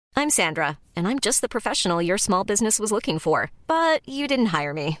I'm Sandra, and I'm just the professional your small business was looking for. But you didn't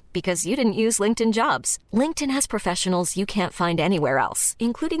hire me because you didn't use LinkedIn Jobs. LinkedIn has professionals you can't find anywhere else,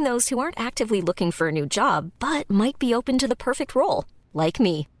 including those who aren't actively looking for a new job, but might be open to the perfect role, like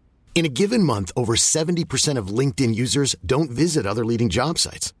me. In a given month, over 70% of LinkedIn users don't visit other leading job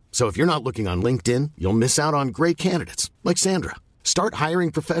sites. So if you're not looking on LinkedIn, you'll miss out on great candidates like Sandra. Start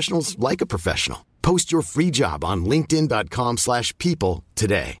hiring professionals like a professional. Post your free job on linkedin.com/people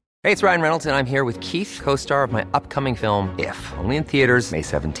today. Hey, it's Ryan Reynolds, and I'm here with Keith, co-star of my upcoming film, If, only in theaters May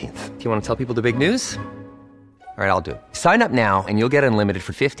 17th. Do you want to tell people the big news? All right, I'll do it. Sign up now and you'll get unlimited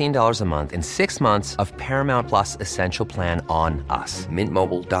for $15 a month and 6 months of Paramount Plus Essential Plan on us.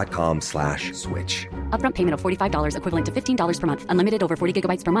 MintMobile.com/switch. Upfront payment of $45 equivalent to $15 per month. Unlimited over 40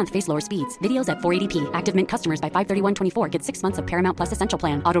 gigabytes per month. Face lower speeds. Videos at 480p. Active Mint customers by 531.24 get 6 months of Paramount Plus Essential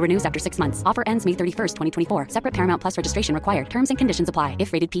Plan. Auto renews after 6 months. Offer ends May 31st, 2024. Separate Paramount Plus registration required. Terms and conditions apply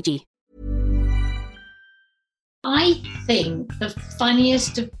if rated PG. I think the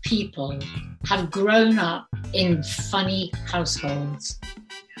funniest of people have grown up in funny households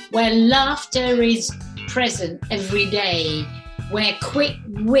where laughter is present every day, where quick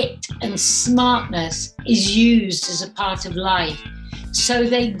wit and smartness is used as a part of life. So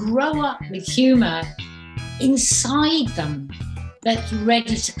they grow up with humour inside them that's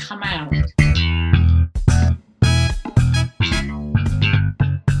ready to come out.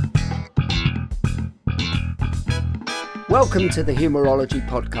 Welcome to the Humorology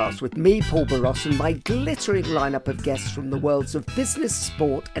Podcast with me, Paul Barros, and my glittering lineup of guests from the worlds of business,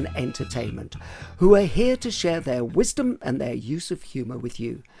 sport and entertainment, who are here to share their wisdom and their use of humour with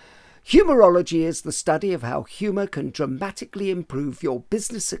you. Humorology is the study of how humour can dramatically improve your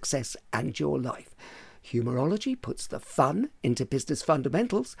business success and your life. Humorology puts the fun into business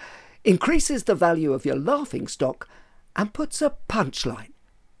fundamentals, increases the value of your laughing stock, and puts a punchline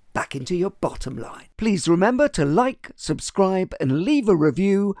back into your bottom line. Please remember to like, subscribe, and leave a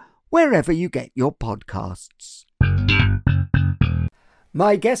review wherever you get your podcasts.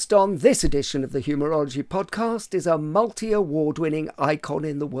 My guest on this edition of the Humorology Podcast is a multi-award-winning icon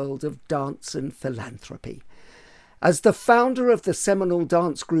in the world of dance and philanthropy. As the founder of the seminal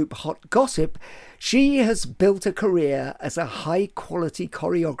dance group Hot Gossip, she has built a career as a high-quality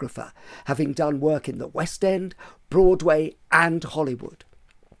choreographer, having done work in the West End, Broadway, and Hollywood.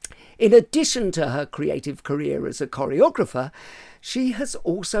 In addition to her creative career as a choreographer, she has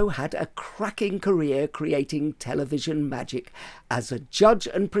also had a cracking career creating television magic as a judge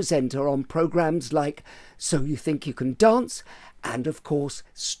and presenter on programmes like So You Think You Can Dance and, of course,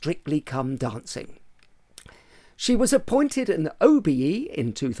 Strictly Come Dancing. She was appointed an OBE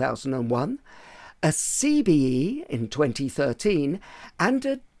in 2001, a CBE in 2013 and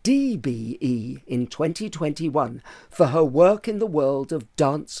a DBE in 2021 for her work in the world of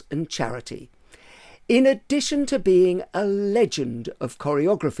dance and charity. In addition to being a legend of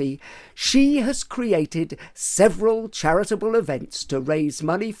choreography, she has created several charitable events to raise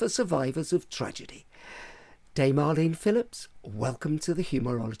money for survivors of tragedy. Dame Arlene Phillips, welcome to the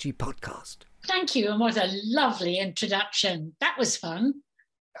Humorology Podcast. Thank you, and what a lovely introduction. That was fun.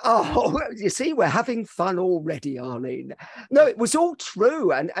 Oh, you see, we're having fun already, Arlene. No, it was all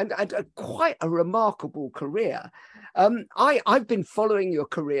true and quite a remarkable career. I've been following your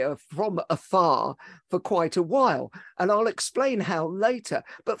career from afar for quite a while, and I'll explain how later.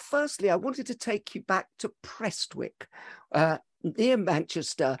 But firstly, I wanted to take you back to Prestwick, near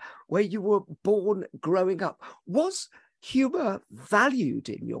Manchester, where you were born growing up. Was humour valued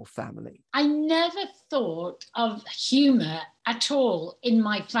in your family? I never thought of humour at all in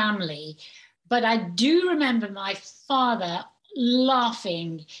my family, but I do remember my father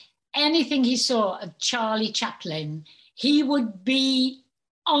laughing. Anything he saw of Charlie Chaplin, he would be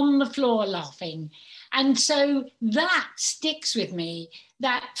on the floor laughing. And so that sticks with me,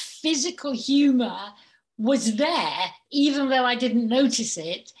 that physical humour was there, even though I didn't notice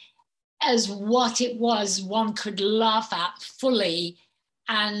it, as what it was one could laugh at fully.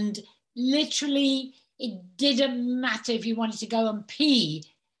 And literally, it didn't matter if you wanted to go and pee,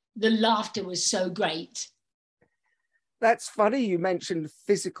 the laughter was so great. That's funny you mentioned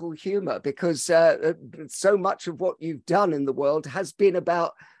physical humour, because so much of what you've done in the world has been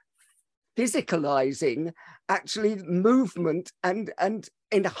about physicalising actually movement and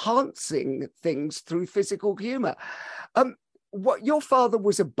enhancing things through physical humour. What your father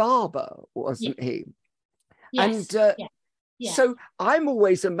was a barber, wasn't he? Yes. And so I'm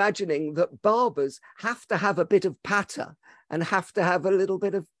always imagining that barbers have to have a bit of patter and have to have a little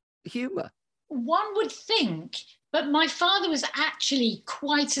bit of humour. One would think, but my father was actually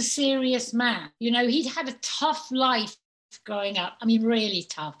quite a serious man. You know, he'd had a tough life growing up. I mean, really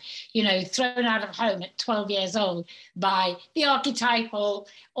tough, you know, thrown out of home at 12 years old by the archetypal,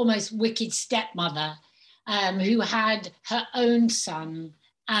 almost wicked stepmother, who had her own son.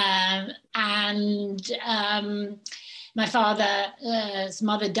 My father's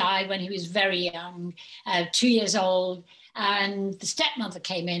mother died when he was very young, 2 years old. And the stepmother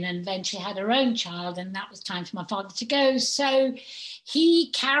came in and eventually had her own child, and that was time for my father to go. So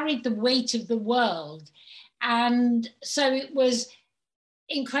he carried the weight of the world. And so it was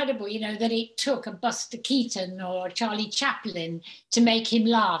incredible, you know, that it took a Buster Keaton or Charlie Chaplin to make him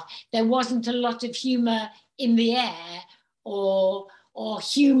laugh. There wasn't a lot of humor in the air or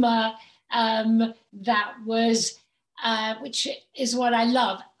humor that was, which is what I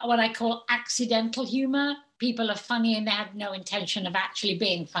love, what I call accidental humor. People are funny and they have no intention of actually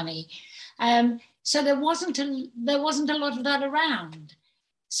being funny. So there wasn't a lot of that around.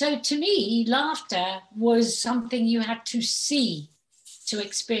 So to me, laughter was something you had to see to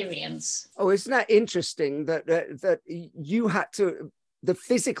experience. Oh, isn't that interesting that you had to, the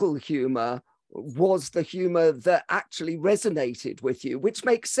physical humor was the humor that actually resonated with you, which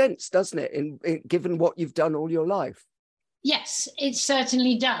makes sense, doesn't it, in given what you've done all your life? Yes, it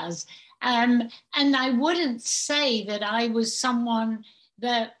certainly does. And I wouldn't say that I was someone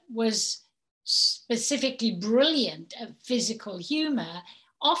that was specifically brilliant at physical humor.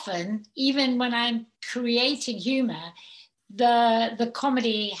 Often, even when I'm creating humor, the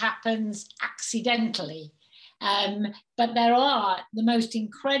comedy happens accidentally. But there are the most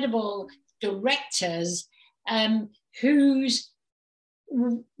incredible directors whose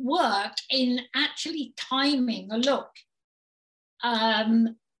work in actually timing a look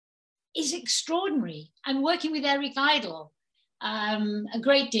is extraordinary. I'm working with Eric Idle a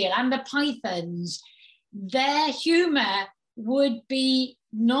great deal, and the Pythons. Their humor would be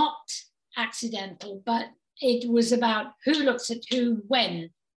not accidental, but it was about who looks at who when.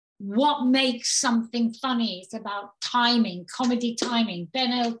 What makes something funny? It's about timing, comedy timing.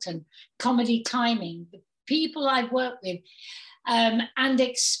 Ben Elton, comedy timing. The people I've worked with and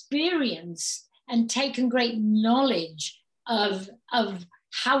experience and taken great knowledge of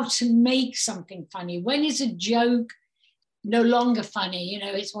how to make something funny. When is a joke no longer funny? You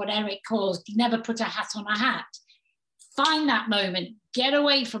know, it's what Eric calls never put a hat on a hat. Find that moment, get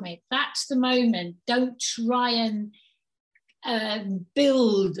away from it. That's the moment. Don't try and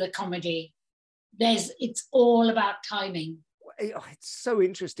build a comedy. It's all about timing. It's so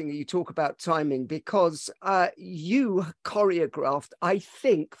interesting that you talk about timing, because you choreographed, I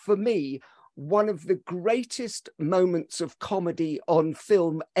think, for me, one of the greatest moments of comedy on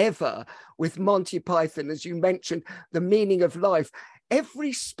film ever with Monty Python. As you mentioned, the meaning of life.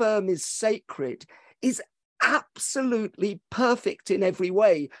 Every sperm is sacred is absolutely perfect in every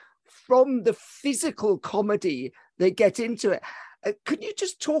way. From the physical comedy they get into it. Could you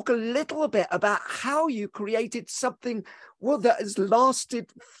just talk a little bit about how you created something, well, that has lasted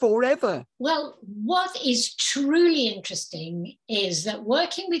forever? Well, what is truly interesting is that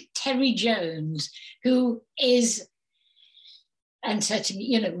working with Terry Jones, who is, and certainly,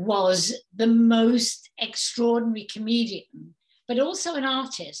 you know, was the most extraordinary comedian, but also an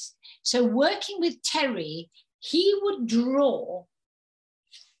artist. So working with Terry, he would draw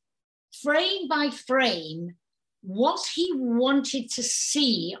frame by frame what he wanted to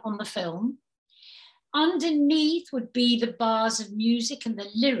see on the film. Underneath would be the bars of music and the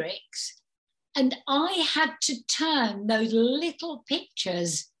lyrics. And I had to turn those little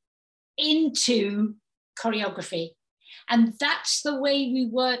pictures into choreography. And that's the way we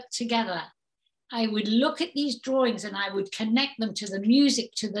worked together. I would look at these drawings and I would connect them to the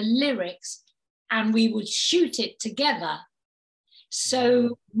music, to the lyrics, and we would shoot it together.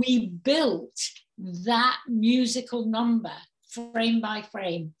 So we built that musical number frame by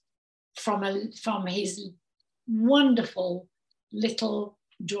frame from his wonderful little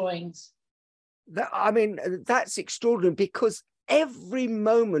drawings. I mean, that's extraordinary, because every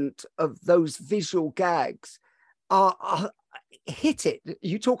moment of those visual gags are hit it.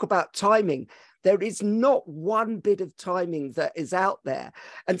 You talk about timing. There is not one bit of timing that is out there.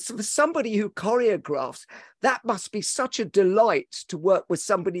 And so for somebody who choreographs, that must be such a delight to work with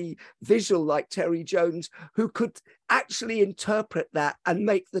somebody visual like Terry Jones, who could actually interpret that and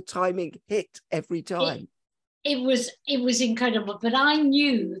make the timing hit every time. It was incredible. But I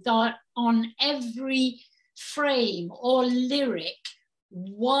knew that on every frame or lyric,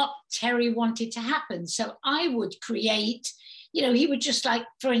 what Terry wanted to happen. So I would create, you know, he would just, like,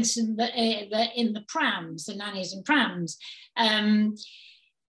 for instance, in the prams, the nannies and prams,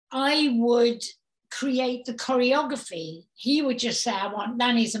 I would create the choreography. He would just say, I want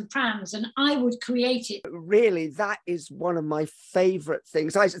nannies and prams, and I would create it. Really, that is one of my favorite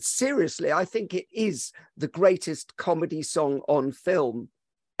things. Seriously, I think it is the greatest comedy song on film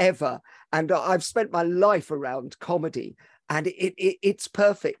ever. And I've spent my life around comedy, and it's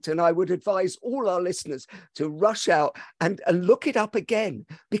perfect. And I would advise all our listeners to rush out and look it up again,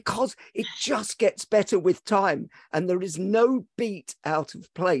 because it just gets better with time. And there is no beat out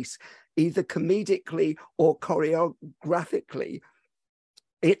of place, either comedically or choreographically.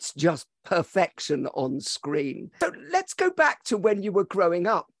 It's just perfection on screen. So let's go back to when you were growing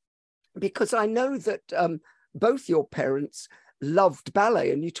up, because I know that both your parents loved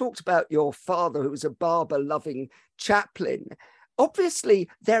ballet, and you talked about your father, who was a barber-loving chaplain. Obviously,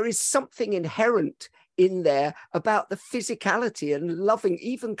 there is something inherent in there about the physicality and loving,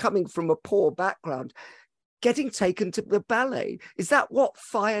 even coming from a poor background, getting taken to the ballet. Is that what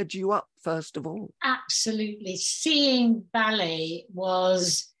fired you up, first of all? Absolutely. Seeing ballet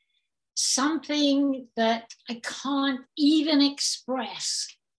was something that I can't even express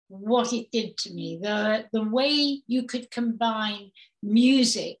what it did to me. The way you could combine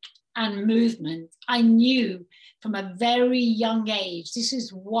music and movement, I knew from a very young age, this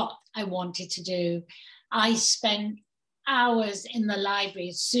is what I wanted to do. I spent hours in the library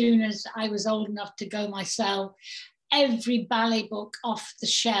as soon as I was old enough to go myself, every ballet book off the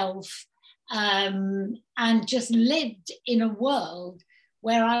shelf, and just lived in a world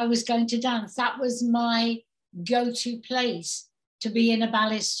where I was going to dance. That was my go-to place, to be in a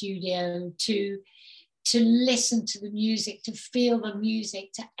ballet studio, to listen to the music, to feel the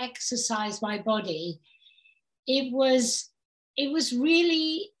music, to exercise my body. It was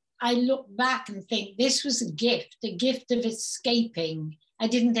really, I look back and think this was a gift of escaping. I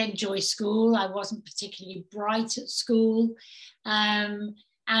didn't enjoy school. I wasn't particularly bright at school. And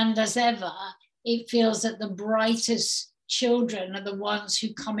as ever, it feels that the brightest children are the ones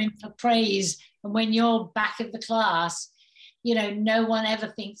who come in for praise. And when you're back of the class, you know, no one ever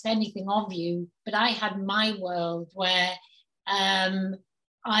thinks anything of you. But I had my world where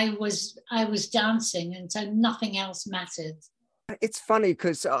I was dancing, and so nothing else mattered. It's funny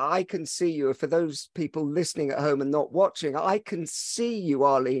because I can see you, for those people listening at home and not watching, I can see you,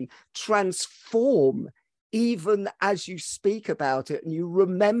 Arlene, transform even as you speak about it, and you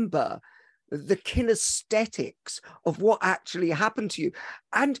remember the kinesthetics of what actually happened to you.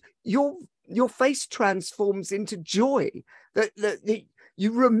 And your face transforms into joy, that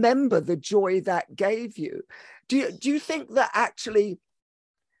you remember the joy that gave you. Do you think that actually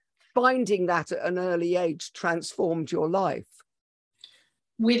finding that at an early age transformed your life?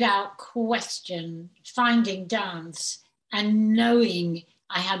 Without question, finding dance and knowing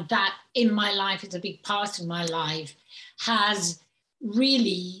I had that in my life as a big part of my life has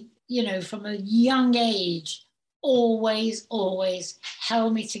really, you know, from a young age, always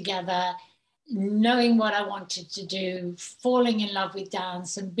held me together, knowing what I wanted to do, falling in love with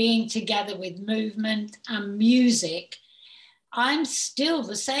dance and being together with movement and music. I'm still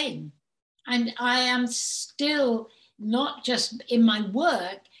the same. And I am still, not just in my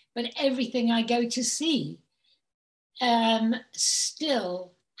work, but everything I go to see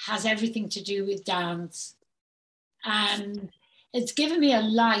still has everything to do with dance. And it's given me a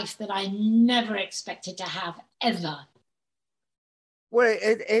life that I never expected to have, ever. Well,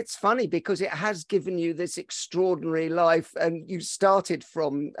 it's funny because it has given you this extraordinary life, and you started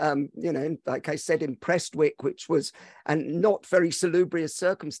from, you know, like I said, in Prestwick, which was, and not very salubrious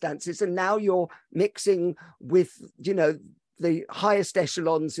circumstances, and now you're mixing with, you know, the highest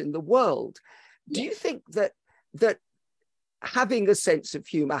echelons in the world. Yes. Do you think that having a sense of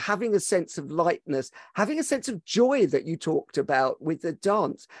humor, having a sense of lightness, having a sense of joy that you talked about with the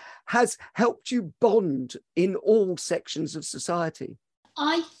dance has helped you bond in all sections of society?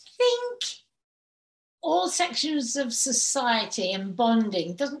 I think all sections of society and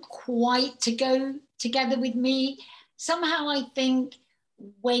bonding doesn't quite to go together with me. Somehow I think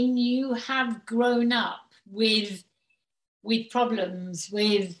when you have grown up with problems,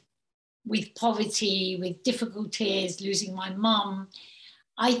 with poverty, with difficulties, losing my mum,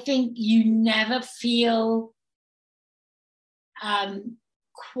 I think you never feel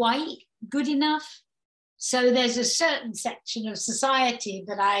quite good enough. So there's a certain section of society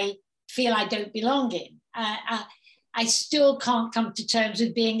that I feel I don't belong in. I still can't come to terms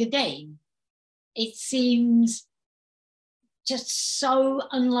with being a Dane. It seems just so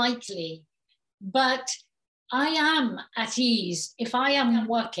unlikely. But I am at ease. If I am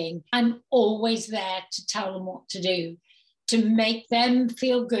working, I'm always there to tell them what to do, to make them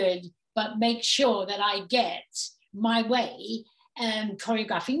feel good, but make sure that I get my way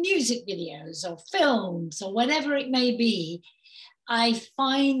choreographing music videos or films or whatever it may be, I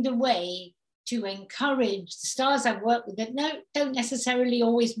find a way to encourage the stars I've worked with that don't necessarily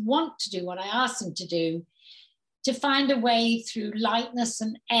always want to do what I ask them to do, to find a way through lightness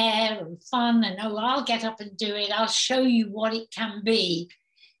and air and fun and, oh, I'll get up and do it. I'll show you what it can be.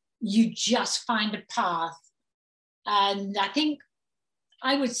 You just find a path. And I think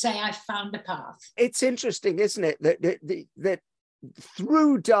I would say I found a path. It's interesting, isn't it, that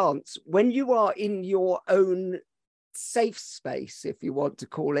through dance, when you are in your own safe space, if you want to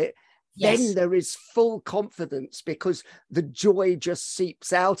call it, yes, then there is full confidence because the joy just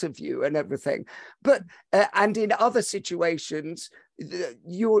seeps out of you and everything. But and in other situations,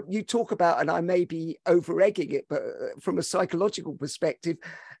 you talk about, and I may be over-egging it, but from a psychological perspective,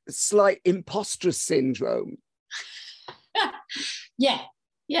 slight imposter syndrome. Yeah,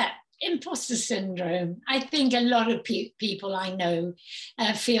 imposter syndrome. I think a lot of people I know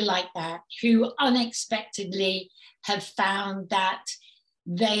feel like that, who unexpectedly have found that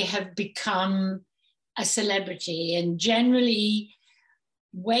they have become a celebrity. And generally,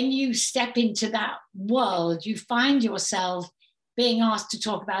 when you step into that world, you find yourself being asked to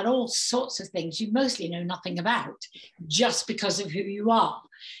talk about all sorts of things you mostly know nothing about, just because of who you are.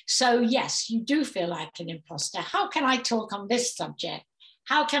 So yes, you do feel like an imposter. How can I talk on this subject?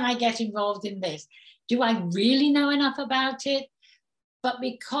 How can I get involved in this? Do I really know enough about it? But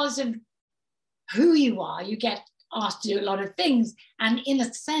because of who you are, you get asked to do a lot of things. And in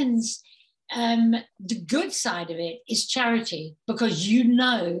a sense, the good side of it is charity, because you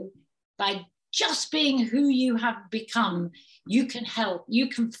know, by just being who you have become, you can help, you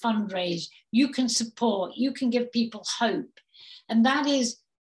can fundraise, you can support, you can give people hope. And that is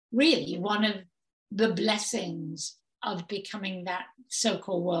really one of the blessings of becoming that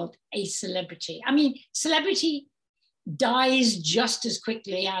so-called world a celebrity. I mean, celebrity dies just as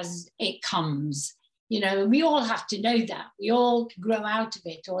quickly as it comes. You know, we all have to know that. We all grow out of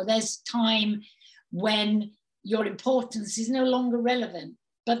it, or there's time when your importance is no longer relevant.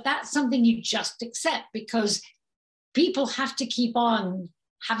 But that's something you just accept, because people have to keep on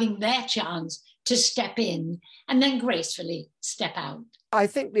having their chance to step in and then gracefully step out. I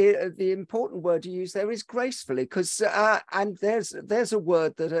think the important word to use there is gracefully, because and there's a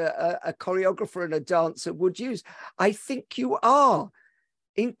word that a choreographer and a dancer would use. I think you are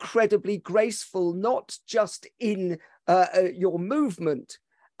incredibly graceful, not just in your movement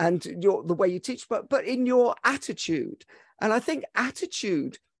and the way you teach, but in your attitude. And I think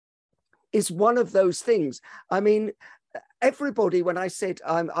attitude is one of those things. I mean, everybody, when I said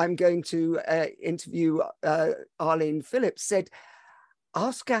I'm going to interview Arlene Phillips, said,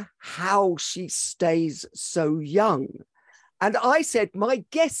 ask her how she stays so young. And I said, my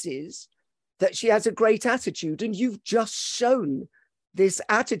guess is that she has a great attitude, and you've just shown this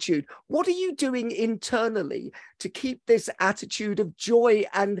attitude. What are you doing internally to keep this attitude of joy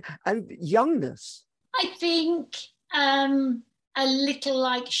and youngness? I think a little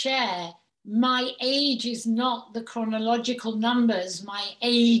like Cher, my age is not the chronological numbers. My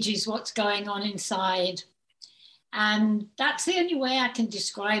age is what's going on inside. And that's the only way I can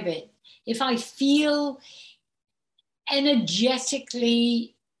describe it. If I feel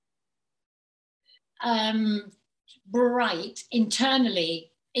energetically bright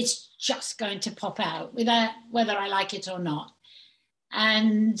internally, it's just going to pop out, whether I like it or not.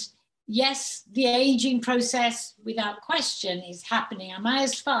 And yes, the aging process, without question, is happening. Am I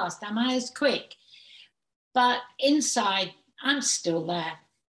as fast? Am I as quick? But inside, I'm still there.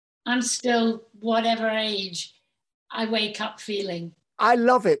 I'm still whatever age I wake up feeling. I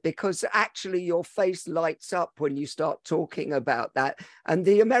love it, because actually your face lights up when you start talking about that. And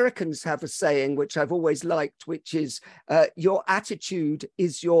the Americans have a saying, which I've always liked, which is your attitude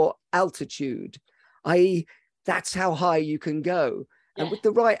is your altitude, i.e. that's how high you can go. Yeah. And with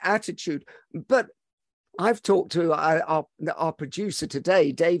the right attitude. But I've talked to our producer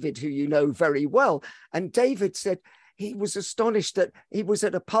today, David, who you know very well. And David said he was astonished that he was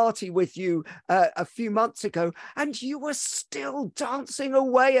at a party with you a few months ago, and you were still dancing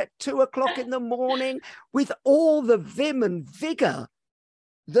away at 2 o'clock in the morning with all the vim and vigor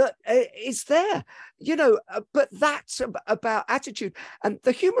that is there, you know. But that's about attitude. And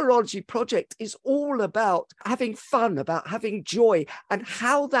the Humourology Project is all about having fun, about having joy, and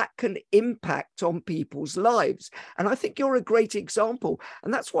how that can impact on people's lives. And I think you're a great example.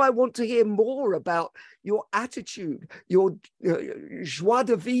 And that's why I want to hear more about your attitude, your joie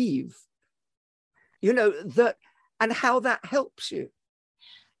de vivre, you know, that, and how that helps you.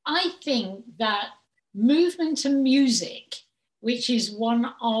 I think that movement and music, which is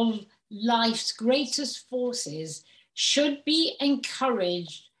one of life's greatest forces, should be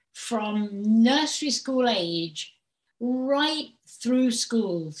encouraged from nursery school age right through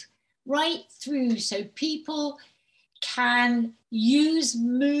schools, right through, so people can use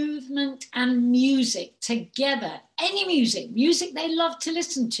movement and music together, any music they love to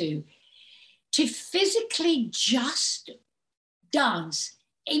listen to physically just dance.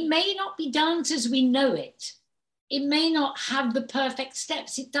 It may not be dance as we know it. It may not have the perfect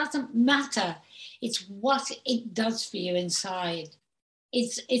steps. It doesn't matter. It's what it does for you inside.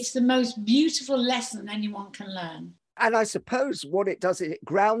 It's the most beautiful lesson anyone can learn. And I suppose what it does is it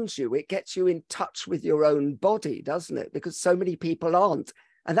grounds you. It gets you in touch with your own body, doesn't it? Because so many people aren't.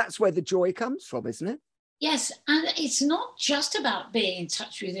 And that's where the joy comes from, isn't it? Yes, and it's not just about being in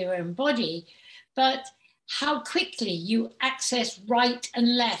touch with your own body, but how quickly you access right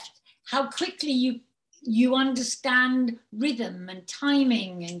and left, how quickly you understand rhythm and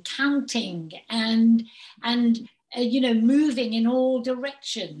timing and counting and moving in all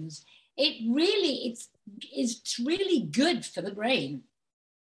directions. It's really good for the brain.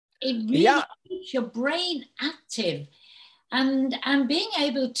 It really keeps your brain active, and being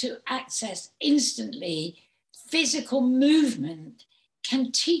able to access instantly physical movement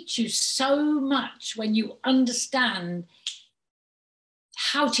can teach you so much when you understand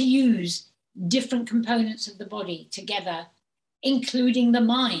how to use different components of the body together, including the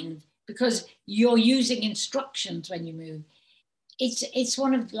mind, because you're using instructions when you move. It's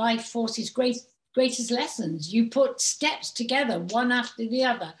one of life force's greatest lessons. You put steps together, one after the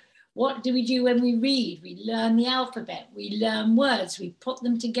other. What do we do when we read? We learn the alphabet, we learn words, we put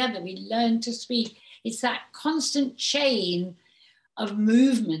them together, we learn to speak. It's that constant chain of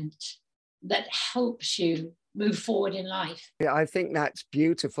movement that helps you move forward in life. Yeah, I think that's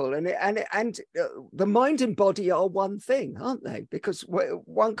beautiful. And the mind and body are one thing, aren't they? Because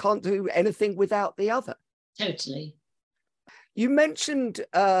one can't do anything without the other. Totally. You mentioned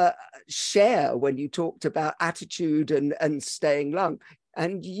Cher when you talked about attitude and staying young.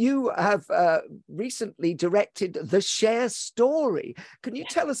 And you have recently directed the Cher story. Can you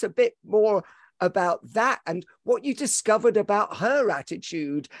tell us a bit more about that and what you discovered about her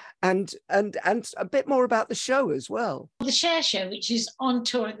attitude and a bit more about the show as well? The Cher show, which is on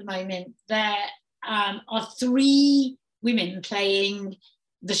tour at the moment, there are 3 women playing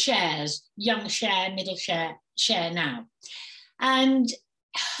the Chers, young Cher, middle Cher, Cher now. And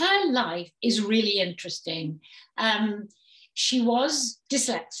her life is really interesting. She was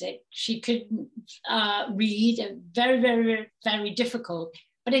dyslexic. She couldn't read, very, very, very difficult.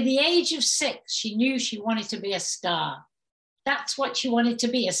 But at the age of 6, she knew she wanted to be a star. That's what she wanted to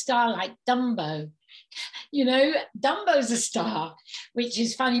be, a star like Dumbo. You know, Dumbo's a star, which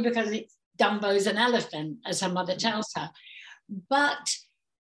is funny because Dumbo's an elephant, as her mother tells her. But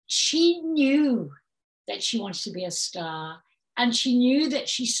she knew that she wanted to be a star, and she knew that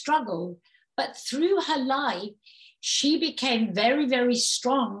she struggled. But through her life, she became very, very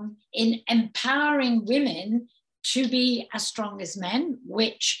strong in empowering women to be as strong as men,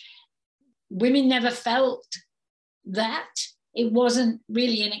 which women never felt that. It wasn't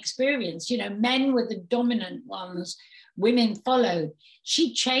really an experience. You know, men were the dominant ones, women followed.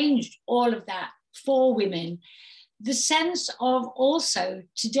 She changed all of that for women. The sense of also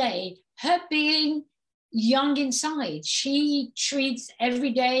today, her being young inside, she treats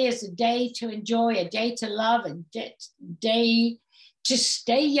every day as a day to enjoy, a day to love, a day to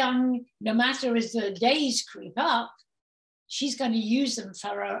stay young. No matter as the days creep up, she's going to use them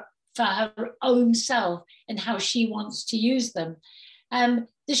for her own self and how she wants to use them. The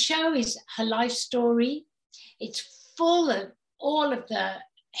show is her life story. It's full of all of the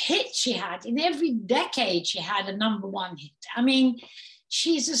hits she had. In every decade, she had a #1 hit. I mean,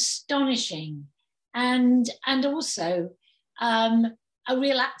 she's astonishing and also a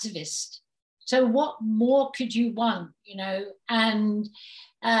real activist. So what more could you want, you know? And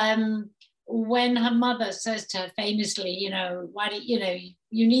when her mother says to her famously, you know, why do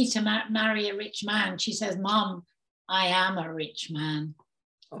you need to marry a rich man? She says, "Mom, I am a rich man."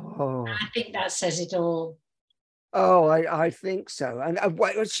 Oh, I think that says it all. Oh, I think so. And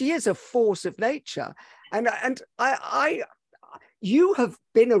she is a force of nature. And you have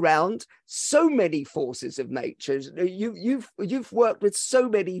been around so many forces of nature. You've worked with so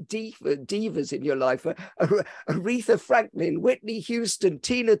many divas in your life. Aretha Franklin, Whitney Houston,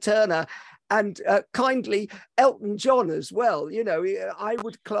 Tina Turner, and kindly Elton John as well. You know, I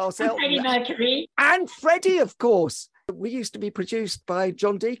would class Elton. Freddie Mercury. And Freddie, of course. We used to be produced by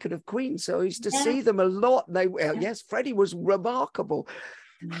John Deacon of Queen, so I used to see them a lot. Yes, Freddie was remarkable.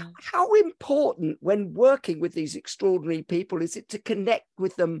 How important when working with these extraordinary people is it to connect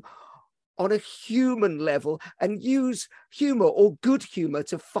with them on a human level and use humor or good humor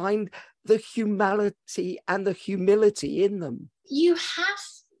to find the humanity and the humility in them? You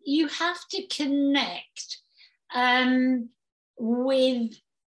have to connect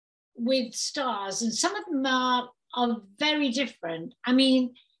with stars, and some of them are very different. I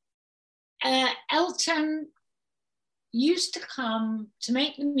mean, Elton used to come to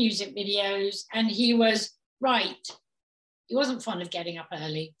make the music videos, and he was right. He wasn't fond of getting up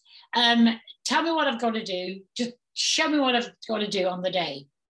early. Tell me what I've got to do. Just show me what I've got to do on the day.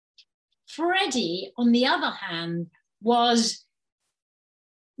 Freddie, on the other hand, was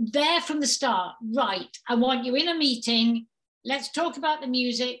there from the start. Right, I want you in a meeting. Let's talk about the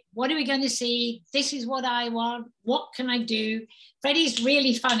music. What are we going to see? This is what I want. What can I do? Freddie's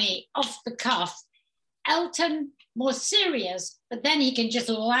really funny, off the cuff. Elton, more serious, but then he can just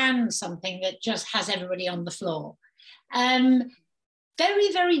land something that just has everybody on the floor.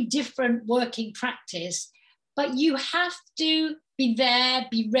 Very, very different working practice, but you have to be there,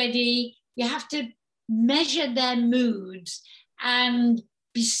 be ready. You have to measure their moods and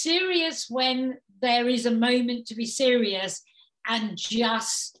be serious when there is a moment to be serious, and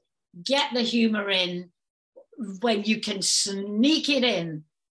just get the humor in when you can sneak it in.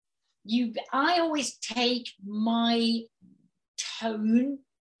 I always take my tone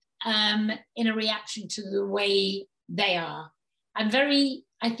in a reaction to the way they are. I'm very,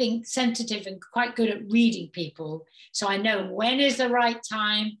 I think, sensitive and quite good at reading people. So I know when is the right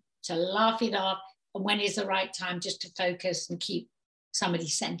time to laugh it off and when is the right time just to focus and keep somebody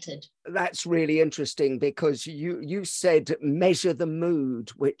centered. That's really interesting, because you said measure the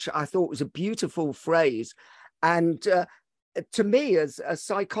mood, which I thought was a beautiful phrase. And to me, as a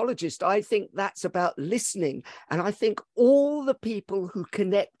psychologist, I think that's about listening. And I think all the people who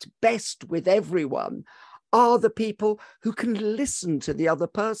connect best with everyone are the people who can listen to the other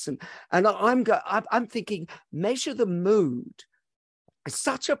person. And I'm thinking, measure the mood. It's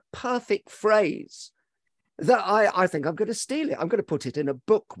such a perfect phrase that I think I'm going to steal it. I'm going to put it in a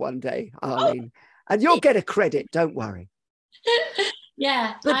book one day, Arlene. And you'll get a credit, don't worry.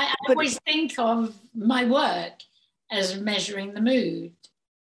 Yeah, I always think of my work as measuring the mood.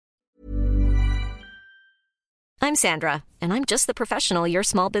 I'm Sandra, and I'm just the professional your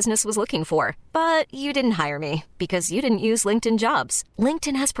small business was looking for. But you didn't hire me because you didn't use LinkedIn Jobs.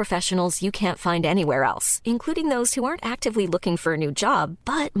 LinkedIn has professionals you can't find anywhere else, including those who aren't actively looking for a new job,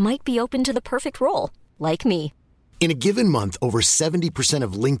 but might be open to the perfect role, like me. In a given month, over 70%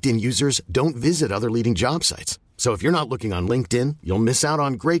 of LinkedIn users don't visit other leading job sites. So if you're not looking on LinkedIn, you'll miss out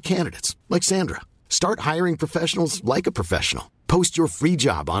on great candidates like Sandra. Start hiring professionals like a professional. Post your free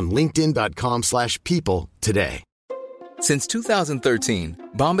job on linkedin.com/people today. Since 2013,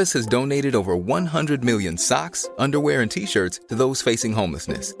 Bombas has donated over 100 million socks, underwear, and T-shirts to those facing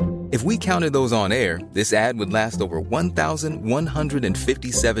homelessness. If we counted those on air, this ad would last over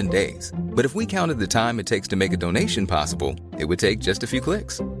 1,157 days. But if we counted the time it takes to make a donation possible, it would take just a few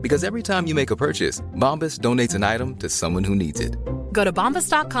clicks. Because every time you make a purchase, Bombas donates an item to someone who needs it. Go to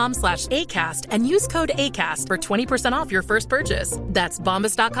bombas.com/ACAST and use code ACAST for 20% off your first purchase. That's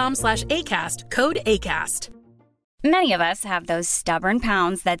bombas.com/ACAST, code ACAST. Many of us have those stubborn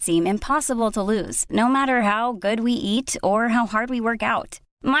pounds that seem impossible to lose, no matter how good we eat or how hard we work out.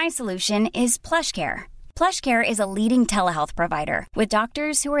 My solution is PlushCare. PlushCare is a leading telehealth provider with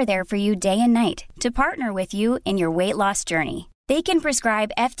doctors who are there for you day and night to partner with you in your weight loss journey. They can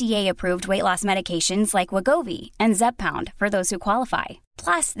prescribe FDA-approved weight loss medications like Wegovy and Zepbound for those who qualify.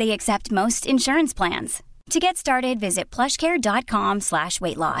 Plus, they accept most insurance plans. To get started, visit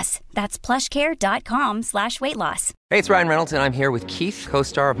plushcare.com/weightloss. That's plushcare.com/weightloss. Hey, it's Ryan Reynolds, and I'm here with Keith,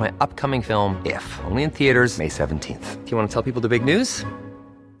 co-star of my upcoming film, If, only in theaters May 17th. Do you want to tell people the big news?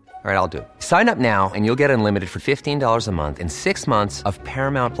 All right, I'll do it. Sign up now and you'll get unlimited for $15 a month and 6 months of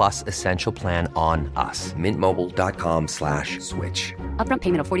Paramount Plus Essential Plan on us. MintMobile.com/switch. Upfront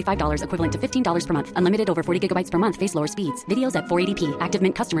payment of $45 equivalent to $15 per month. Unlimited over 40 gigabytes per month. Face lower speeds. Videos at 480p. Active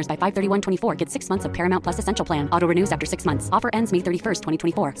Mint customers by 531.24 get 6 months of Paramount Plus Essential Plan. Auto renews after 6 months. Offer ends May 31st,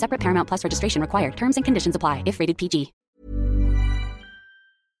 2024. Separate Paramount Plus registration required. Terms and conditions apply if rated PG.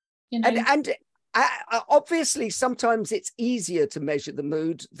 You know? And obviously, sometimes it's easier to measure the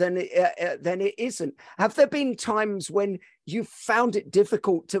mood than it isn't. Have there been times when you found it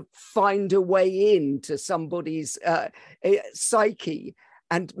difficult to find a way into somebody's psyche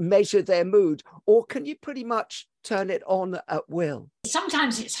and measure their mood, or can you pretty much turn it on at will?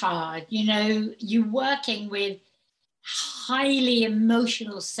 Sometimes it's hard, you know, you're working with highly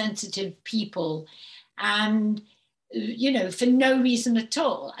emotional, sensitive people, and you know, for no reason at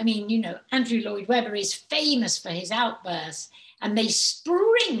all. I mean, you know, Andrew Lloyd Webber is famous for his outbursts, and they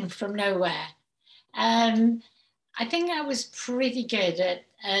spring from nowhere. I think I was pretty good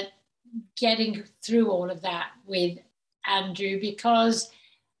at getting through all of that with Andrew, because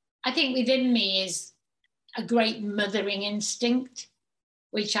I think within me is a great mothering instinct,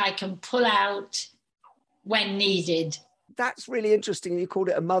 which I can pull out when needed. That's really interesting. You called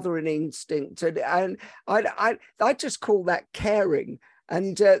it a mothering instinct, and I just call that caring,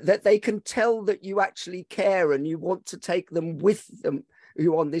 and that they can tell that you actually care and you want to take them with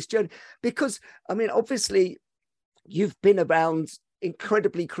you on this journey. Because, I mean, obviously, you've been around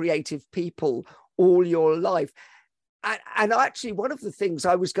incredibly creative people all your life. And actually, one of the things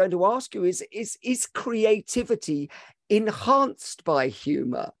I was going to ask you is creativity enhanced by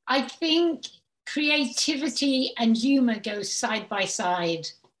humor? I think creativity and humor go side by side.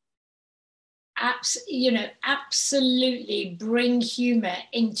 Absolutely bring humor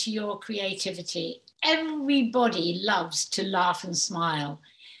into your creativity. Everybody loves to laugh and smile.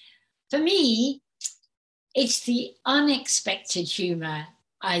 For me, it's the unexpected humor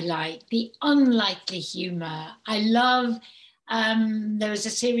I like, the unlikely humor. I love, there was a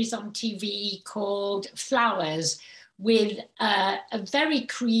series on TV called Flowers with a very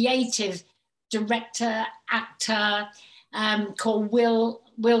creative director, actor called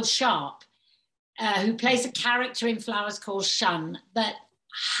Will Sharp, who plays a character in Flowers called Shun, that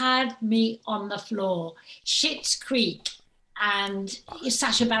had me on the floor. Schitt's Creek and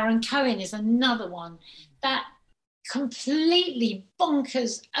Sacha Baron Cohen is another one. That completely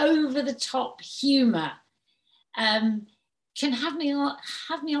bonkers, over the top humor can have me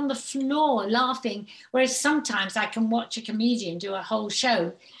on the floor laughing. Whereas sometimes I can watch a comedian do a whole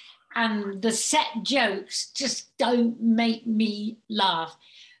show and the set jokes just don't make me laugh.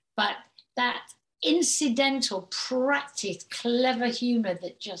 But that incidental, practiced, clever humor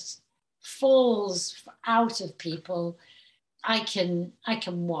that just falls out of people, I can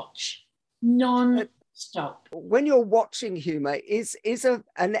watch non-stop. When you're watching humor, is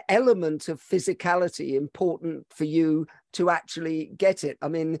an element of physicality important for you to actually get it? I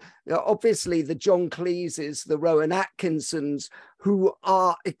mean, obviously the John Cleeses, the Rowan Atkinsons, who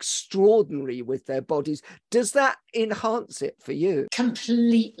are extraordinary with their bodies. Does that enhance it for you?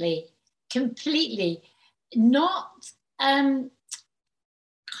 Completely. Not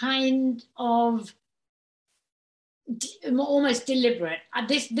kind of almost deliberate.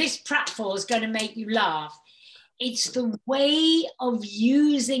 This pratfall is going to make you laugh. It's the way of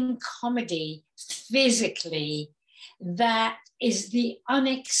using comedy physically that is the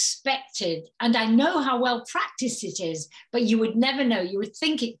unexpected. And I know how well practiced it is, but you would never know. You would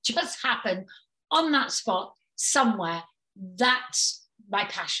think it just happened on that spot somewhere. That's my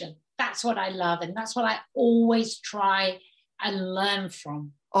passion. That's what I love. And that's what I always try and learn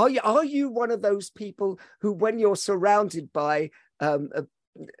from. Are you one of those people who, when you're surrounded by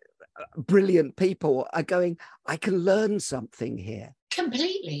brilliant people, are going, I can learn something here?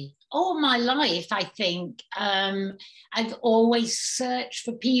 Completely. All my life, I think, I've always searched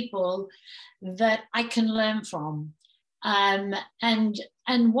for people that I can learn from. And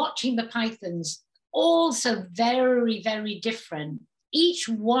watching the Pythons, also very, very different. Each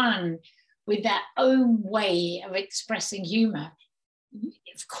one with their own way of expressing humor.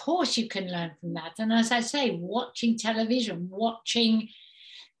 Of course you can learn from that. And as I say, watching television, watching,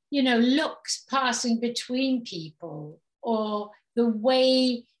 looks passing between people, or the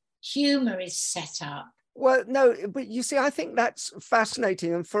way humor is set up. Well, no, but you see, I think that's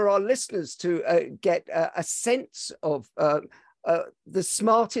fascinating. And for our listeners to get a sense of the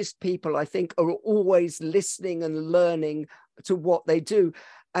smartest people, I think, are always listening and learning to what they do.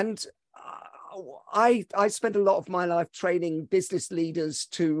 And I spent a lot of my life training business leaders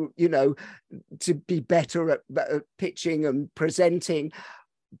to be better at pitching and presenting.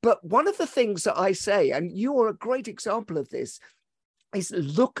 But one of the things that I say, and you're a great example of this, is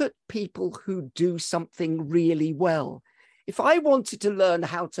look at people who do something really well. If I wanted to learn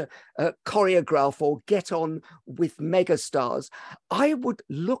how to choreograph or get on with megastars, I would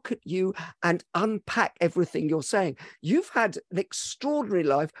look at you and unpack everything you're saying. You've had an extraordinary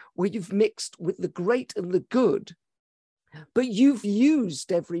life where you've mixed with the great and the good, but you've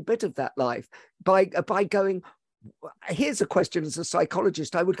used every bit of that life by going, here's a question as a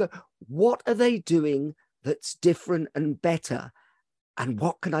psychologist, I would go, what are they doing that's different and better? And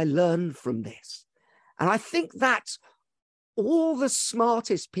what can I learn from this? And I think that's all the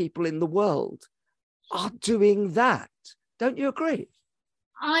smartest people in the world are doing that. Don't you agree?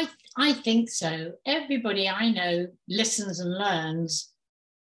 I think so. Everybody I know listens and learns.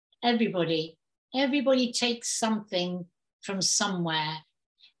 Everybody takes something from somewhere.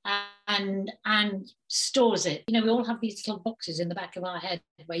 and stores it. You know, we all have these little boxes in the back of our head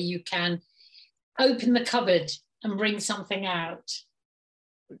where you can open the cupboard and bring something out.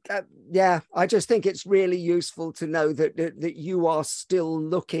 Yeah, I just think it's really useful to know that you are still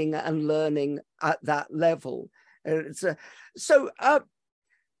looking and learning at that level.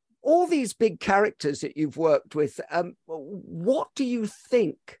 All these big characters that you've worked with, what do you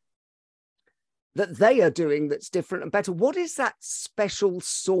think that they are doing that's different and better? What is that special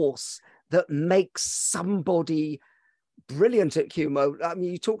sauce that makes somebody brilliant at humor? I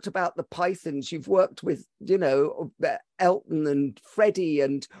mean, you talked about the Pythons. You've worked with, you know, Elton and Freddie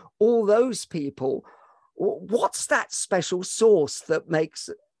and all those people. What's that special sauce that makes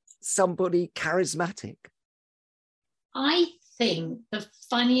somebody charismatic? I think the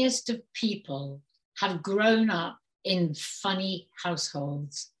funniest of people have grown up in funny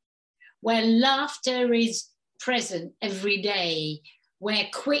households where laughter is present every day, where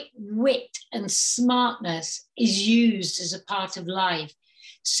quick wit and smartness is used as a part of life.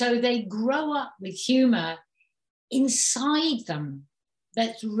 So they grow up with humor inside them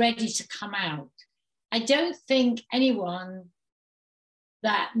that's ready to come out. I don't think anyone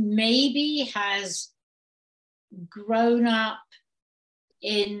that maybe has grown up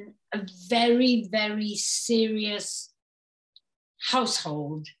in a very, very serious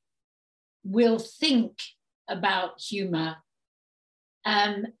household will think about humor.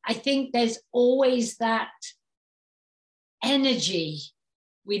 I think there's always that energy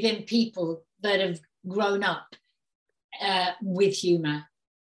within people that have grown up with humor.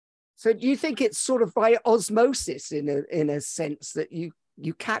 So do you think it's sort of by osmosis in a sense that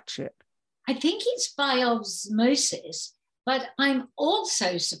you catch it? I think it's by osmosis, but I'm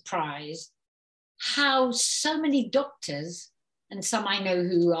also surprised how so many doctors, and some I know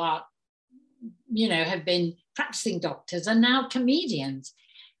who are, you know, have been practicing doctors, are now comedians.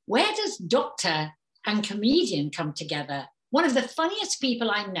 Where does doctor and comedian come together? One of the funniest people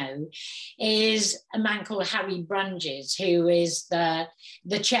I know is a man called Harry Brunges, who is the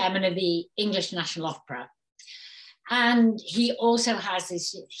chairman of the English National Opera. And he also has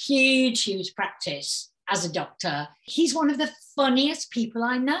this huge, huge practice as a doctor. He's one of the funniest people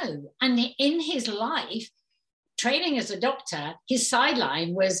I know. And in his life, training as a doctor, his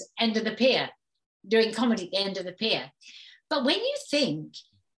sideline was End of the Pier, doing comedy at the End of the Pier. But when you think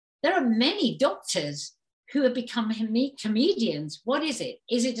there are many doctors who have become comedians, what is it?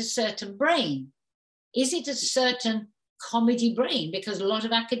 Is it a certain brain? Is it a certain comedy brain? Because a lot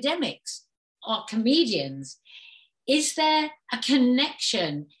of academics are comedians. Is there a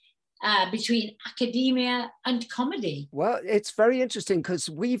connection between academia and comedy? Well, it's very interesting because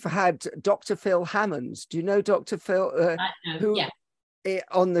we've had Dr. Phil Hammonds. Do you know Dr. Phil?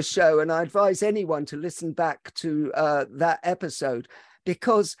 On the show, and I advise anyone to listen back to that episode,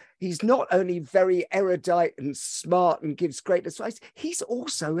 because he's not only very erudite and smart and gives great advice, he's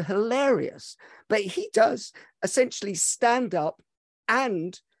also hilarious. But he does essentially stand up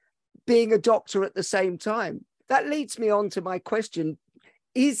and being a doctor at the same time. That leads me on to my question.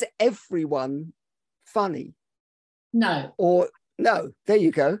 Is everyone funny? No. Or no, there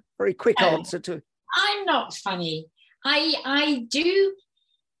you go. Very quick answer to. I'm not funny. I do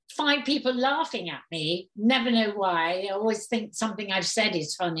find people laughing at me. Never know why. I always think something I've said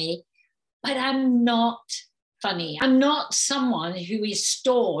is funny, but I'm not funny. I'm not someone who is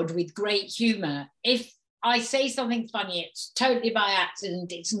stored with great humor. If I say something funny, it's totally by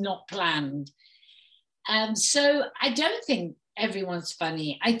accident. It's not planned. So I don't think everyone's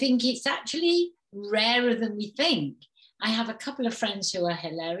funny. I think it's actually rarer than we think. I have a couple of friends who are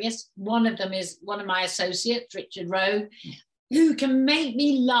hilarious. One of them is one of my associates, Richard Rowe, who can make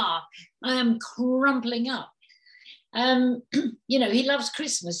me laugh. I am crumpling up. You know, he loves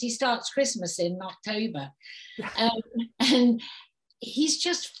Christmas. He starts Christmas in October. And he's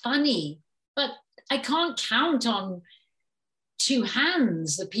just funny. But I can't count on two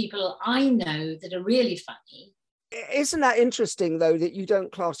hands the people I know that are really funny. Isn't that interesting, though, that you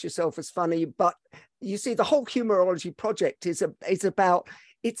don't class yourself as funny, but you see the whole Humorology project is about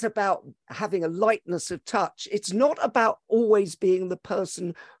having a lightness of touch. It's not about always being the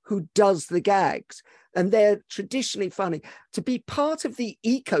person who does the gags, and they're traditionally funny. To be part of the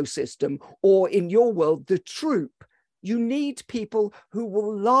ecosystem, or in your world, the troupe, you need people who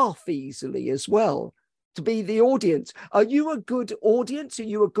will laugh easily as well to be the audience. Are you a good audience? Are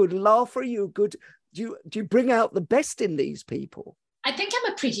you a good laugher? Are you a good... Do you bring out the best in these people? I think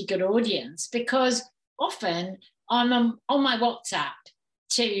I'm a pretty good audience, because often I'm on my WhatsApp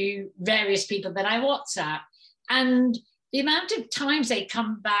to various people that I WhatsApp, and the amount of times they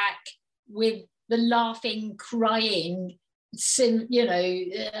come back with the laughing, crying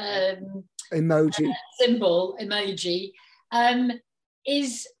emoji symbol emoji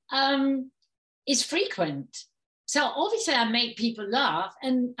is frequent. So obviously I make people laugh,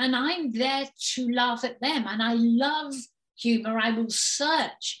 and I'm there to laugh at them. And I love humor. I will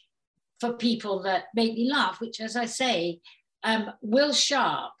search for people that make me laugh, which, as I say, Will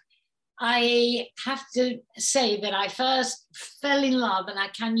Sharp, I have to say that I first fell in love, and I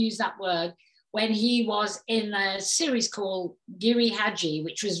can use that word, when he was in a series called Giri Haji,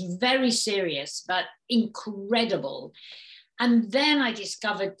 which was very serious, but incredible. And then I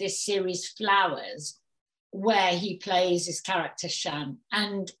discovered this series, Flowers, where he plays his character Shan.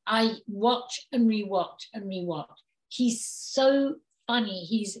 And I watch and rewatch and rewatch. He's so funny.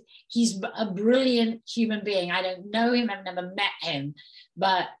 He's a brilliant human being. I don't know him. I've never met him.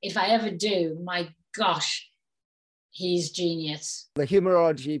 But if I ever do, my gosh, he's genius. The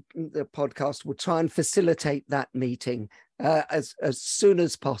Humorology the podcast will try and facilitate that meeting as soon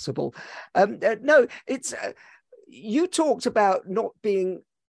as possible. No, it's you talked about not being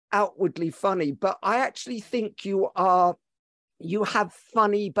outwardly funny, but I actually think you have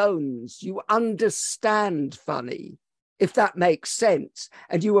funny bones. You understand funny, if that makes sense,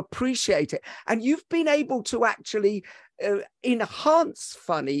 and you appreciate it. And you've been able to actually enhance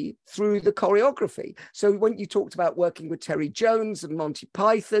funny through the choreography. So when you talked about working with Terry Jones and Monty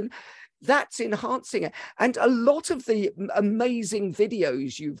Python, that's enhancing it. And a lot of the amazing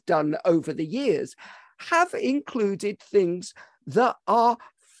videos you've done over the years have included things that are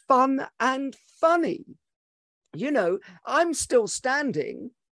fun and funny. You know, I'm Still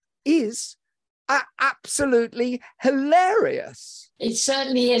Standing is absolutely hilarious. It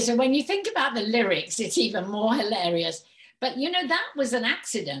certainly is. And when you think about the lyrics, it's even more hilarious. But, you know, that was an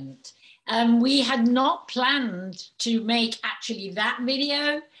accident. We had not planned to make actually that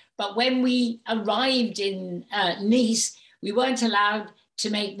video. But when we arrived in Nice, we weren't allowed to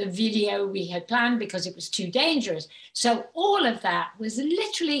make the video we had planned because it was too dangerous. So all of that was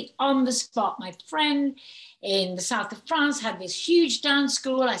literally on the spot. My friend in the south of France had this huge dance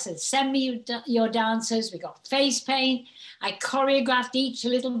school. I said, send me your dancers. We got face paint. I choreographed each a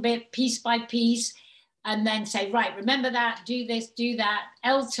little bit, piece by piece, and then say, right, remember that, do this, do that.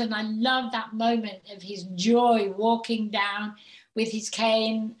 Elton, I love that moment of his joy walking down with his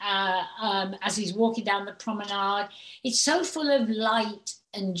cane as he's walking down the promenade. It's so full of light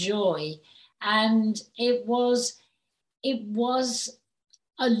and joy. And it was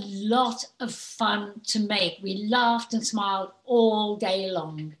a lot of fun to make. We laughed and smiled all day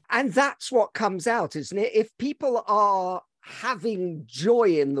long. And that's what comes out, isn't it? If people are having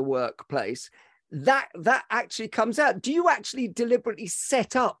joy in the workplace, that actually comes out. Do you actually deliberately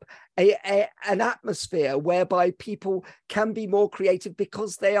set up an atmosphere whereby people can be more creative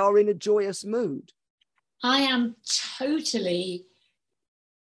because they are in a joyous mood? I am totally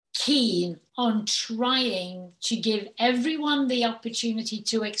keen on trying to give everyone the opportunity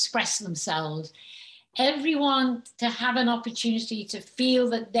to express themselves, everyone to have an opportunity to feel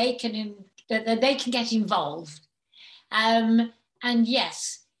that they can get involved. And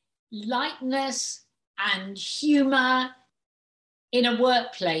yes, lightness and humor in a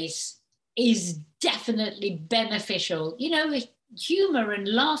workplace is definitely beneficial. You know, humor and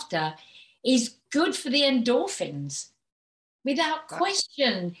laughter is good for the endorphins. Without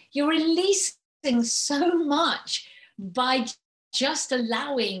question, you're releasing so much by just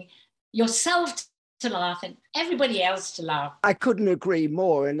allowing yourself to laugh and everybody else to laugh. I couldn't agree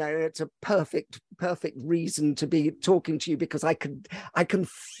more, and it's a perfect reason to be talking to you, because I can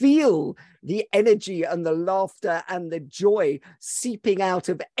feel the energy and the laughter and the joy seeping out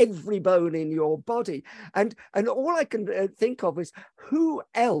of every bone in your body, and all I can think of is who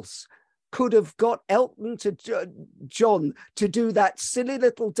else could have got Elton to John to do that silly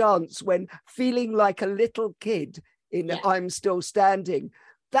little dance when feeling like a little kid in I'm Still Standing.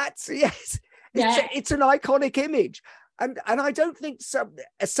 That's, yes, it's an iconic image. And I don't think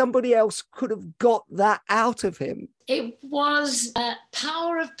somebody else could have got that out of him. It was a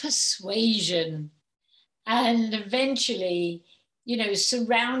power of persuasion. And eventually, you know,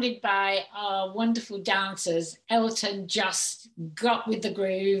 surrounded by our wonderful dancers, Elton just got with the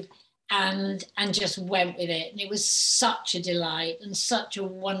groove and just went with it. And it was such a delight and such a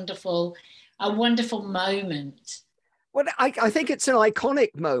wonderful moment. Well, I think it's an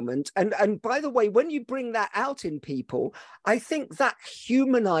iconic moment. And by the way, when you bring that out in people, I think that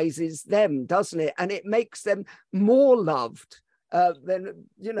humanizes them, doesn't it? And it makes them more loved than,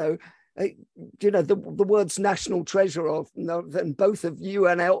 the words national treasure, than both of you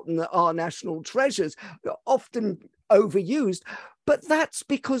and Elton are national treasures, often overused. But that's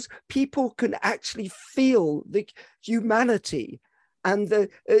because people can actually feel the humanity and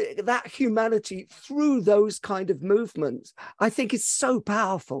that humanity through those kind of movements. I think is so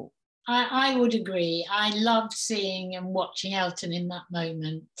powerful. I would agree. I loved seeing and watching Elton in that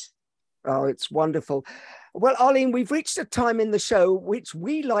moment. Oh, it's wonderful. Well, Arlene, we've reached a time in the show which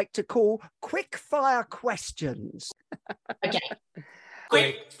we like to call quick fire questions. Okay.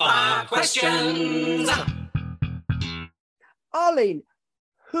 Quick fire questions. Arlene,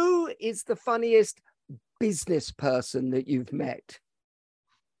 who is the funniest business person that you've met?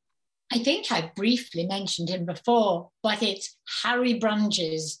 I think I briefly mentioned him before, but it's Harry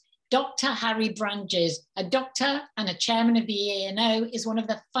Brunges. Dr. Harry Brunges, a doctor and a chairman of the E&O, is one of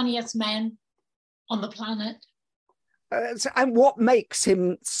the funniest men on the planet. And what makes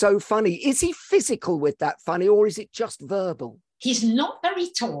him so funny? Is he physical with that funny, or is it just verbal? He's not very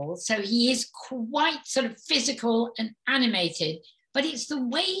tall, so he is quite sort of physical and animated, but it's the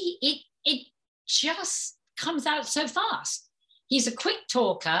way it just comes out so fast. He's a quick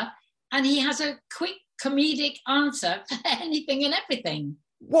talker, and he has a quick comedic answer for anything and everything.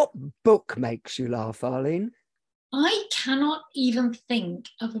 What book makes you laugh, Arlene? I cannot even think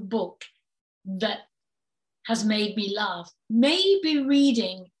of a book that has made me laugh. Maybe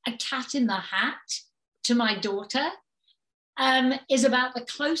reading A Cat in the Hat to my daughter is about the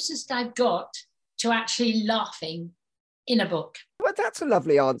closest I've got to actually laughing in a book. Well, that's a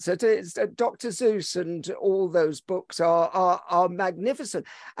lovely answer. Dr. Seuss and all those books are magnificent.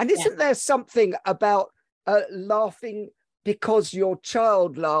 And isn't there something about laughing because your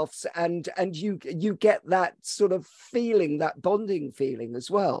child laughs and you get that sort of feeling, that bonding feeling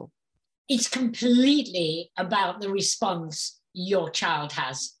as well? It's completely about the response your child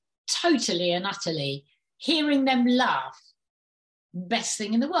has, totally and utterly. Hearing them laugh, best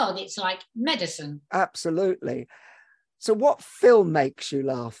thing in the world. It's like medicine. Absolutely. So what film makes you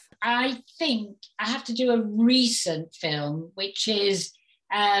laugh? I think I have to do a recent film, which is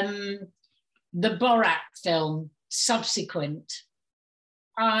the Borat film, Subsequent.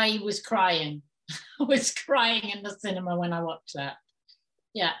 I was crying. I was crying in the cinema when I watched that.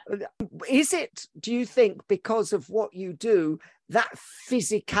 Yeah. Is it, do you think, because of what you do, that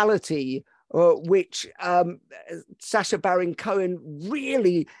physicality which Sacha Baron Cohen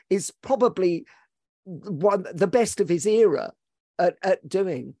really is probably the best of his era at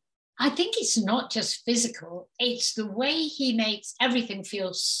doing? I think it's not just physical, it's the way he makes everything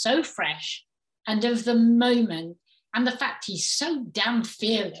feel so fresh and of the moment, and the fact he's so damn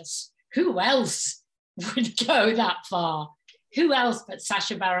fearless. Who else would go that far? Who else but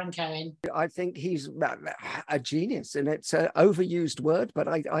Sacha Baron Cohen? I think he's a genius, and it's an overused word, but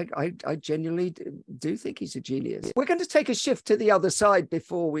I genuinely do think he's a genius. We're going to take a shift to the other side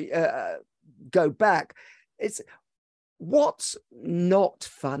before we go back. It's what's not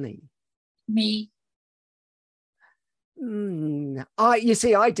funny? Me. You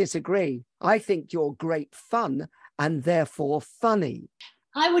see, I disagree. I think you're great fun and therefore funny.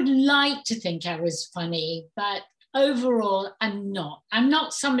 I would like to think I was funny, but overall, I'm not. I'm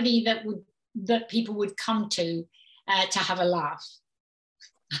not somebody that people would come to have a laugh.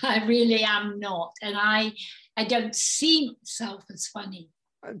 I really am not, and I don't see myself as funny.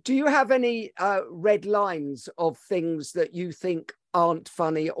 Do you have any red lines of things that you think aren't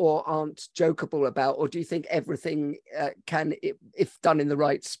funny or aren't jokeable about, or do you think everything can, if done in the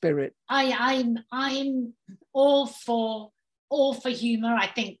right spirit? I'm all for humor. I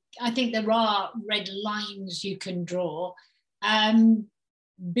think there are red lines you can draw,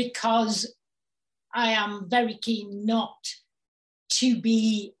 because I am very keen not to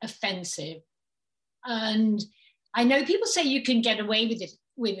be offensive. And I know people say you can get away with it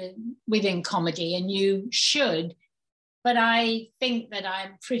within comedy, and you should, but I think that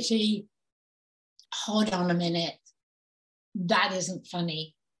I'm pretty, hold on a minute, that isn't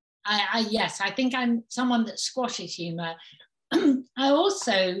funny. Yes, I think I'm someone that squashes humor. I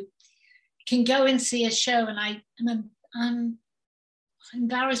also can go and see a show, and I'm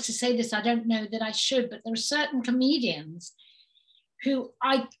embarrassed to say this, I don't know that I should, but there are certain comedians who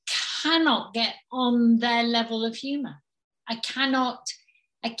I cannot get on their level of humor. I cannot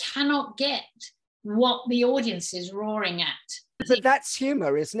get what the audience is roaring at. But that's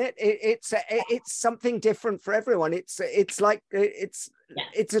humor, isn't it? It's something different for everyone. It's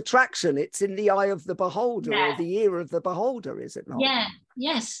attraction. It's in the eye of the beholder, or the ear of the beholder, is it not? Yeah.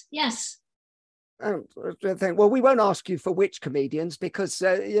 Yes. Well, we won't ask you for which comedians, because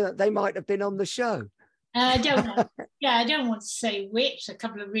they might have been on the show. I don't want to say which. A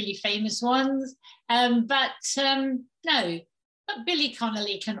couple of really famous ones, but no. But Billy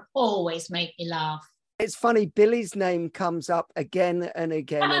Connolly can always make me laugh. It's funny, Billy's name comes up again and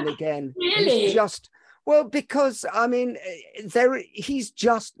again and again. Really? He's just, well, because, I mean, he's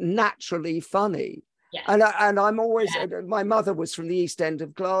just naturally funny. Yeah. And I'm always, my mother was from the East End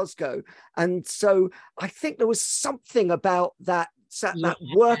of Glasgow. And so I think there was something about that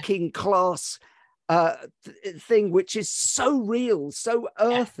working class thing, which is so real, so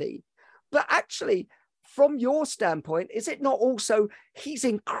earthy. But actually, from your standpoint, is it not also, he's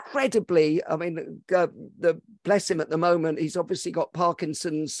incredibly, I mean, bless him at the moment, he's obviously got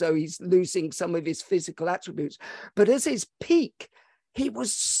Parkinson's, so he's losing some of his physical attributes. But as his peak, he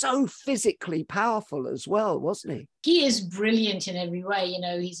was so physically powerful as well, wasn't he? He is brilliant in every way. You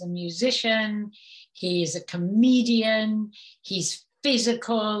know, he's a musician, he is a comedian, he's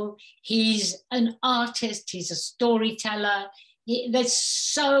physical, he's an artist, he's a storyteller. There's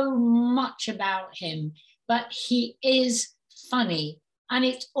so much about him, but he is funny. And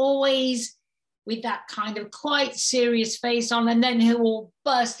it's always with that kind of quite serious face on, and then he'll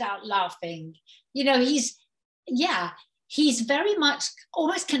burst out laughing. You know, he's very much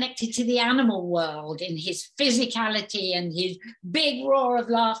almost connected to the animal world in his physicality and his big roar of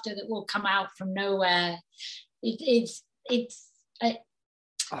laughter that will come out from nowhere.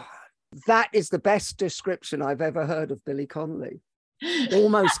 That is the best description I've ever heard of Billy Connolly.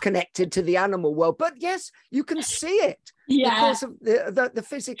 Almost connected to the animal world. But yes, you can see it because of the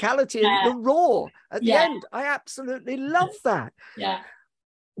physicality and the roar at the end. I absolutely love that. Yeah.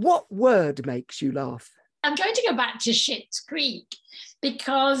 What word makes you laugh? I'm going to go back to Schitt's Creek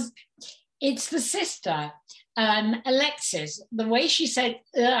because it's the sister, Alexis, the way she said,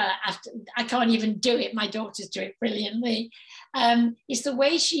 after, I can't even do it, my daughters do it brilliantly. It's the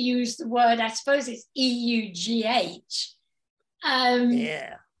way she used the word, I suppose it's EUGH.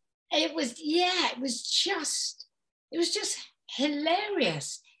 It was just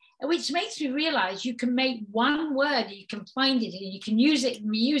hilarious, which makes me realize you can make one word, you can find it and you can use it and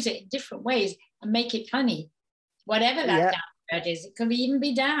reuse it in different ways and make it funny. Whatever that damn word is, it could even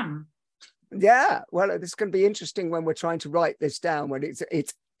be damn. Yeah, well, this is going to be interesting when we're trying to write this down, when it's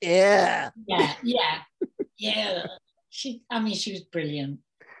Yeah. She was brilliant.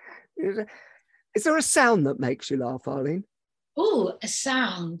 Is there a sound that makes you laugh, Arlene? Oh, a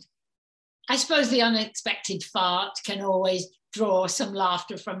sound. I suppose the unexpected fart can always draw some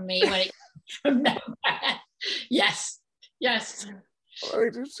laughter from me when it from nowhere. Yes.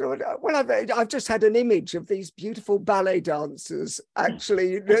 Well, I've just had an image of these beautiful ballet dancers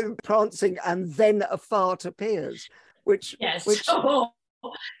actually prancing, and then a fart appears, which or,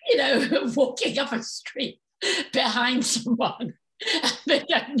 walking up a street behind someone and they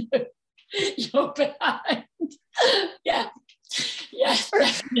don't know you're behind. Yes,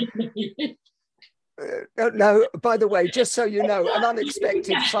 definitely. No, by the way, just so you know, an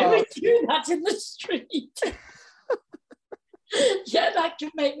unexpected fart. We do that in the street. That can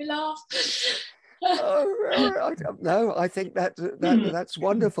make me laugh. No, I think that's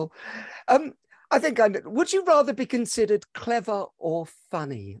wonderful. I think would you rather be considered clever or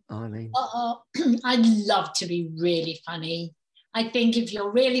funny, Arlene? I'd love to be really funny. I think if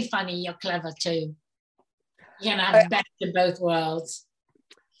you're really funny, you're clever too. You're going to have the best of both worlds.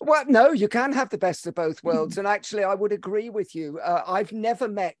 Well, no, you can have the best of both worlds. And actually, I would agree with you. I've never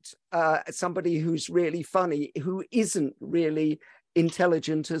met somebody who's really funny who isn't really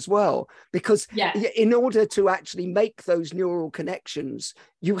intelligent as well. Because in order to actually make those neural connections,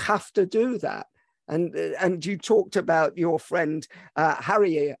 you have to do that. And you talked about your friend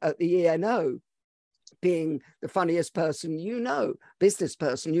Harry at the ENO being the funniest person business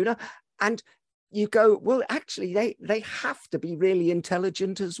person and you go, well, actually, they have to be really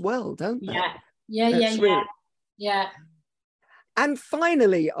intelligent as well, don't they? Yeah. And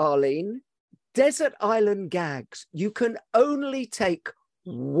finally, Arlene, desert island gags. You can only take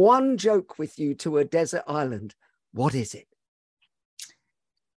one joke with you to a desert island. What is it?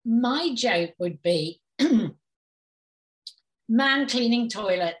 My joke would be man cleaning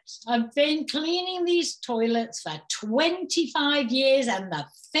toilets. I've been cleaning these toilets for 25 years and the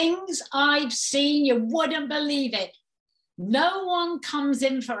things I've seen, you wouldn't believe it. No one comes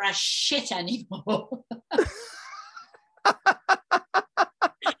in for a shit anymore.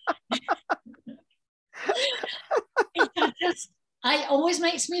 It always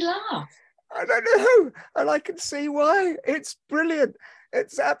makes me laugh. I don't know, and I can see why. It's brilliant.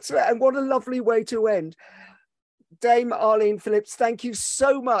 It's absolute, and what a lovely way to end. Dame Arlene Phillips, thank you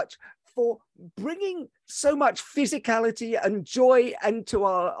so much for bringing so much physicality and joy into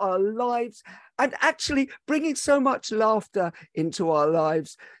our lives, and actually bringing so much laughter into our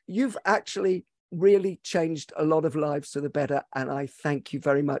lives. You've actually really changed a lot of lives to the better. And I thank you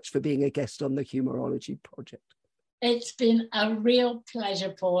very much for being a guest on the Humourology Project. It's been a real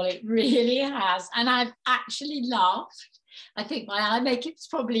pleasure, Paul. It really has. And I've actually laughed. I think my eye makeup's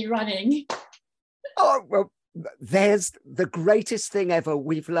probably running. Oh, well, there's the greatest thing ever.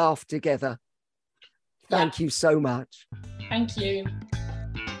 We've laughed together. Thank you so much. Thank you.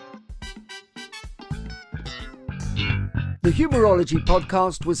 The Humourology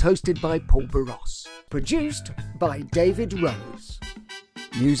Podcast was hosted by Paul Barros. Produced by David Rose.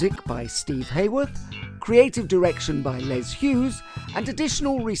 Music by Steve Hayworth. Creative direction by Les Hughes. And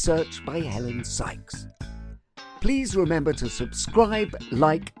additional research by Helen Sykes. Please remember to subscribe,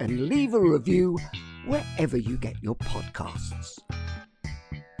 like, and leave a review wherever you get your podcasts.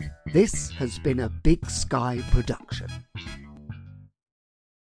 This has been a Big Sky production.